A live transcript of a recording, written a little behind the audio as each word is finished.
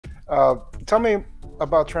Uh, Tell me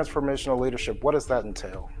about transformational leadership. What does that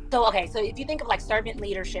entail? So if you think of like servant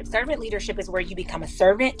leadership is where you become a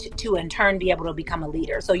servant to in turn be able to become a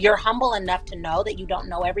leader. So you're humble enough to know that you don't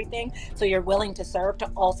know everything. So you're willing to serve to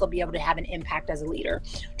also be able to have an impact as a leader.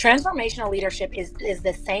 Transformational leadership is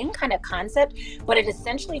the same kind of concept, but it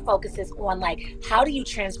essentially focuses on like, how do you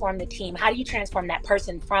transform the team? How do you transform that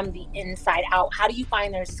person from the inside out? How do you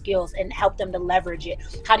find their skills and help them to leverage it?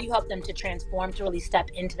 How do you help them to transform to really step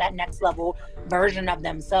into that next level version of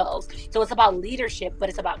themselves? So it's about leadership, but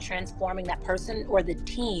it's about transforming that person or the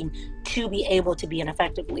team to be able to be an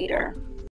effective leader.